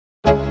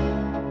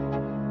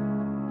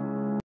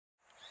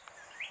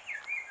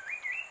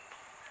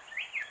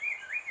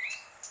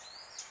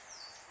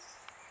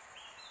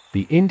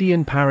The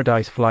Indian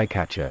Paradise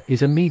Flycatcher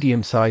is a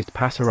medium-sized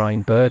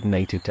passerine bird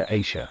native to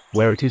Asia,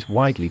 where it is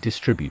widely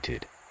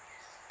distributed.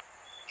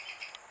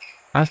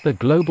 As the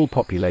global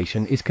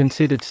population is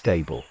considered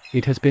stable,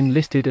 it has been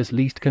listed as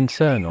least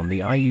concern on the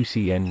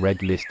IUCN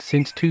Red List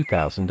since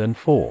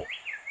 2004.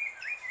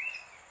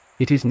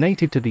 It is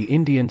native to the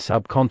Indian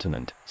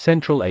subcontinent,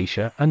 Central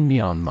Asia and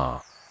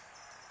Myanmar.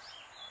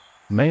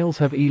 Males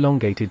have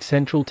elongated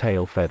central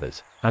tail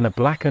feathers, and a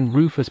black and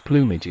rufous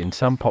plumage in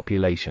some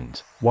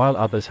populations, while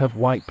others have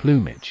white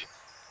plumage.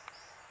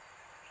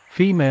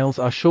 Females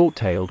are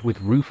short-tailed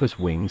with rufous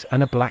wings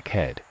and a black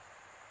head.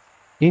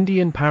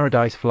 Indian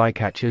paradise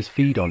flycatchers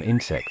feed on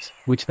insects,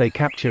 which they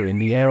capture in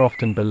the air,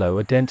 often below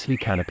a densely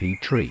canopied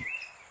tree.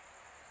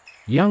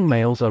 Young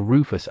males are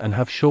rufous and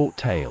have short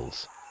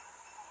tails.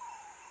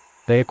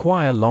 They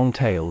acquire long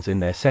tails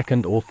in their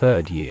second or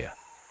third year.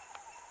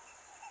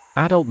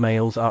 Adult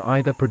males are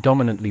either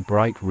predominantly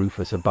bright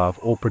rufous above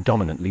or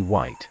predominantly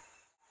white.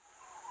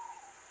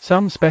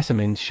 Some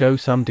specimens show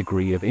some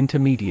degree of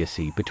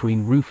intermediacy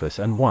between rufous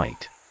and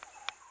white.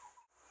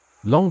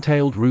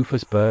 Long-tailed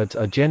rufous birds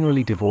are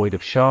generally devoid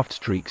of shaft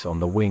streaks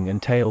on the wing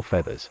and tail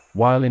feathers,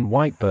 while in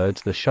white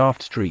birds the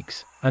shaft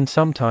streaks, and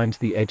sometimes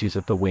the edges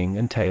of the wing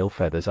and tail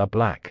feathers are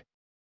black.